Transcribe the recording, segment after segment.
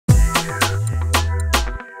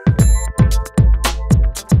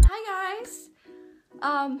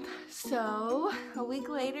So a week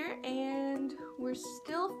later and we're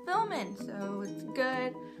still filming, so it's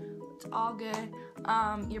good. It's all good.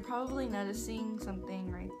 You're probably noticing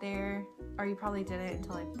something right there, or you probably didn't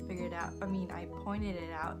until I figured it out. I mean, I pointed it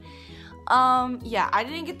out. Yeah, I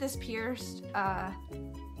didn't get this pierced.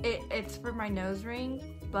 It's for my nose ring,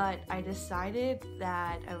 but I decided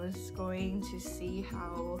that I was going to see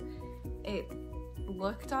how it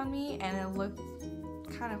looked on me, and it looked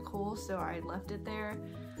kind of cool, so I left it there.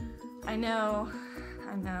 I know,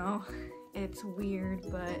 it's weird,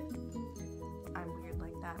 but I'm weird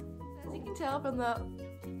like that. As you can tell from the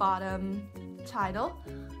bottom title,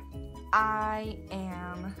 I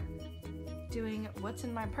am doing what's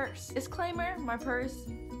in my purse. Disclaimer, my purse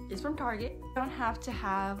is from Target. You don't have to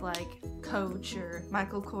have like Coach or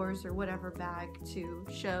Michael Kors or whatever bag to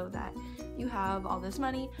show that you have all this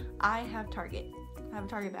money. I have Target. I have a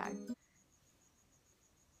Target bag.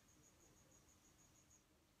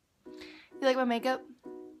 You like my makeup?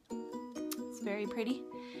 It's very pretty.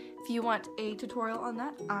 If you want a tutorial on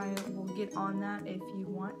that, I will get on that. If you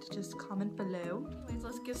want, just comment below. Anyways,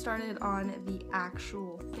 let's get started on the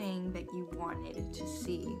actual thing that you wanted to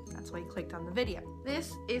see. That's why you clicked on the video.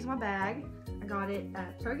 This is my bag. I got it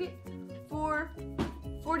at Target for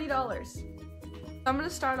 $40. I'm gonna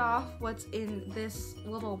start off what's in this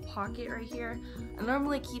little pocket right here. I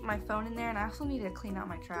normally keep my phone in there, and I also need to clean out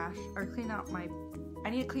my trash, or I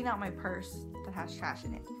need to clean out my purse that has trash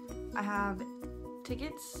in it. I have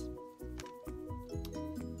tickets,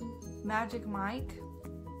 Magic Mike,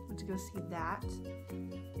 went to go see that,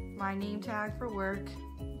 my name tag for work,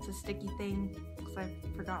 it's a sticky thing because I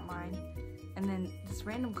forgot mine, and then this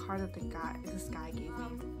random card that this guy gave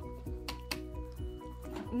me.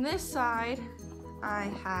 On this side,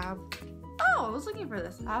 I have, oh, I was looking for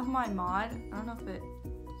this. I have my mod. I don't know if it's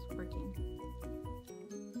working.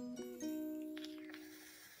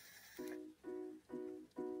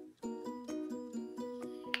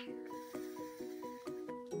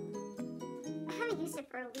 I haven't used it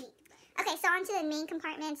for a week. Okay, so onto the main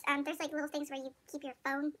compartments. There's like little things where you keep your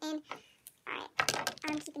phone in. Alright,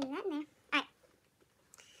 I'm keeping that in there.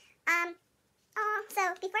 Alright. Oh, so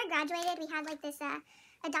before I graduated, we had like this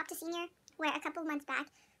Adopt a Senior, where a couple months back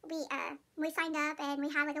we signed up and we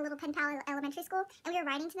had like a little pen pal elementary school, and we were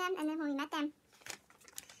writing to them, and then when we met them,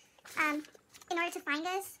 in order to find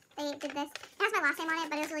us, they did this. It has my last name on it,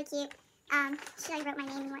 but it was really cute. She like wrote my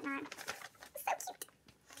name and whatnot. It's so cute.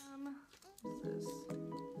 What's this?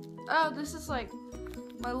 Oh, this is like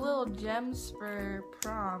my little gems for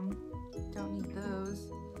prom. Don't need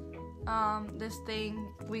those. This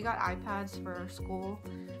thing, we got iPads for our school,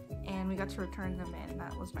 and we got to return them, and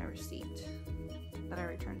that was my receipt that I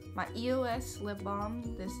returned. My EOS lip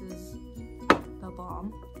balm. This is the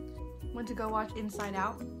bomb. Went to go watch Inside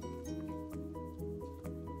Out.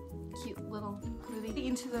 Cute little movie.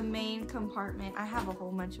 Into the main compartment. I have a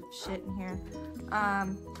whole bunch of shit in here.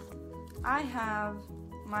 I have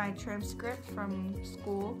my transcript from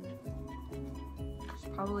school.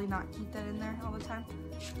 Should probably not keep that in there all the time.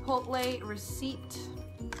 Chipotle receipt.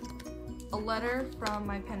 A letter from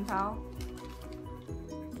my pen pal.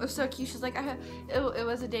 It was so cute. She's like, it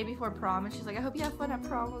was a day before prom, and she's like, I hope you have fun at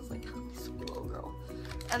prom. I was like, oh, this sweet little girl.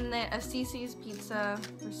 And then a CC's pizza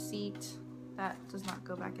receipt. That does not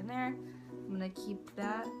go back in there. I'm gonna keep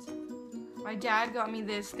that. My dad got me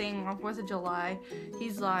this thing on 4th of July.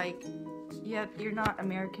 He's like, yeah, you're not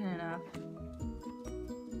American enough.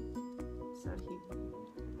 So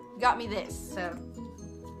he got me this. So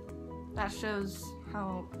that shows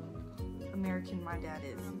how American my dad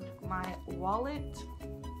is. My wallet.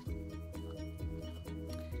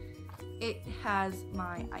 It has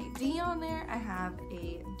my ID on there. I have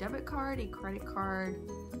a debit card, a credit card,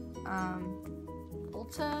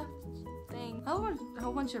 Ulta thing, a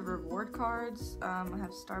whole bunch of reward cards. I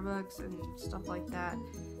have Starbucks and stuff like that.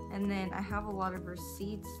 And then I have a lot of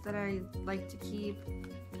receipts that I like to keep.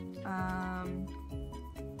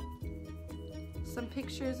 Some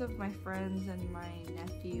pictures of my friends and my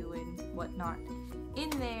nephew and whatnot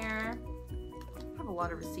in there. I have a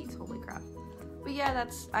lot of receipts, holy crap. But yeah,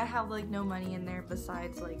 I have like no money in there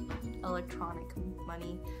besides like electronic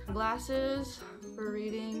money. Glasses for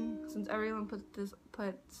reading, since everyone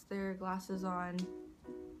puts their glasses on.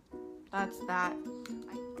 That's that.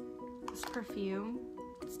 This perfume,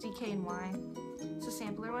 it's DKNY. It's a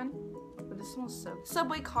sampler one, but it smells so good.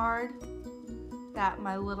 Subway card that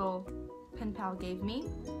my little pen pal gave me.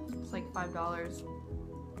 It's like $5.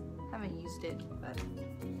 Haven't used it, but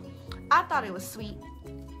I thought it was sweet.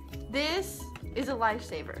 This is a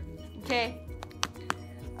lifesaver, okay?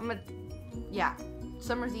 Yeah,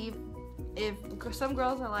 Summer's Eve. If some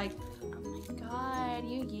girls are like, oh my God,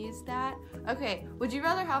 you used that? Okay, would you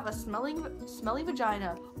rather have a smelly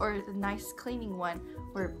vagina or a nice cleaning one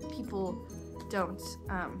where people don't,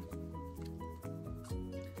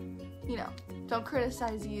 you know, don't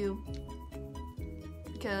criticize you?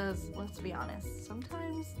 Because let's be honest,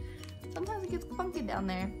 sometimes it gets funky down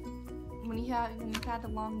there when you've had a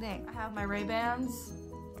long day. I have my Ray-Bans.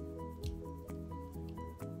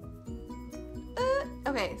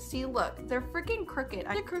 Okay, see, look, they're freaking crooked.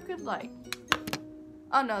 They're crooked like.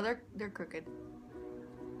 Oh no, they're crooked.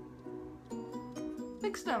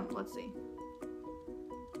 Fix them. Let's see.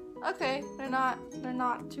 Okay, they're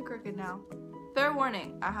not too crooked now. Fair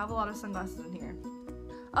warning, I have a lot of sunglasses in here.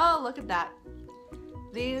 Oh, look at that.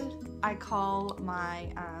 These I call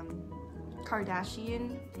my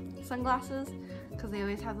Kardashian sunglasses because they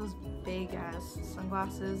always have those big ass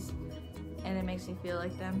sunglasses and it makes me feel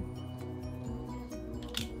like them.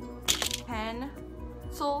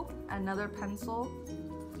 Pencil, another pencil.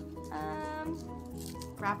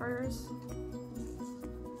 Wrappers.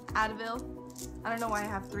 Advil. I don't know why I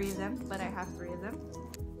have 3 of them, but I have 3 of them.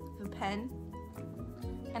 A pen.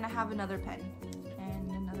 And I have another pen.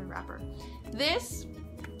 And another wrapper. This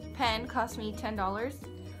pen cost me $10,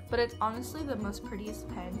 but it's honestly the most prettiest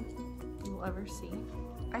pen you'll ever see.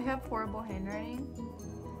 I have horrible handwriting,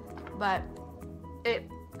 but it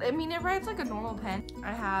writes like a normal pen.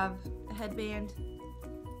 I have a headband.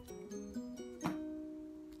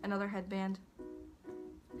 Another headband.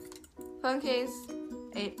 Phone case,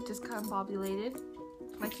 it just combobulated.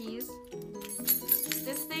 My keys.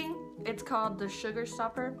 This thing, it's called the sugar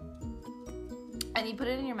stopper. And you put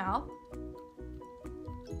it in your mouth.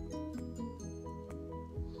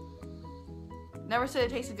 Never said it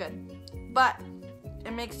tasted good, but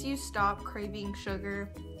it makes you stop craving sugar.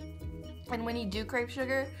 And when you do crave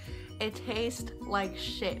sugar, it tastes like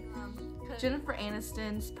shit. Jennifer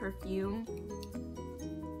Aniston's perfume.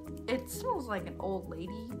 It smells like an old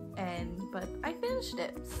lady, but I finished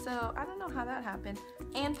it, so I don't know how that happened.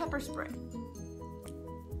 And pepper spray.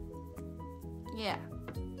 Yeah,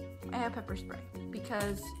 I have pepper spray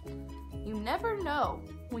because you never know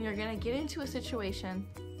when you're gonna get into a situation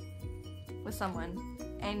with someone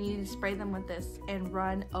and you spray them with this and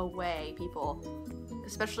run away, people.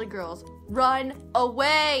 Especially girls. Run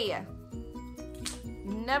away!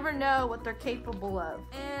 You never know what they're capable of.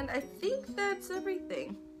 And I think that's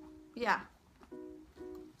everything. Yeah,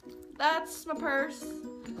 that's my purse.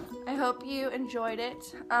 I hope you enjoyed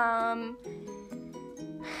it. And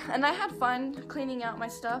I had fun cleaning out my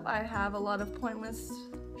stuff. I have a lot of pointless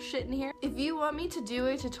shit in here. If you want me to do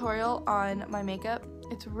a tutorial on my makeup,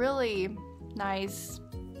 it's really nice.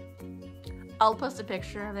 I'll post a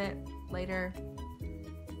picture of it later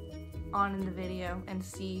on in the video and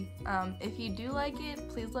see. If you do like it,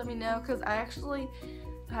 please let me know, because I actually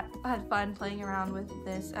had fun playing around with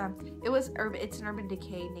this. It's an Urban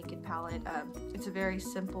Decay Naked palette. It's a very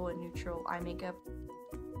simple and neutral eye makeup.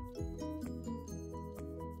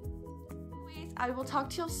 Anyways, I will talk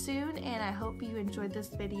to you soon, and I hope you enjoyed this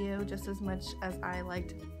video just as much as I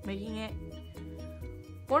liked making it.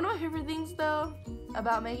 One of my favorite things though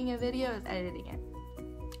about making a video is editing it,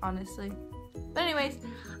 honestly. But anyways,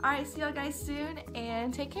 alright, see y'all guys soon,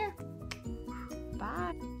 and take care.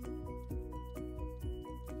 Bye.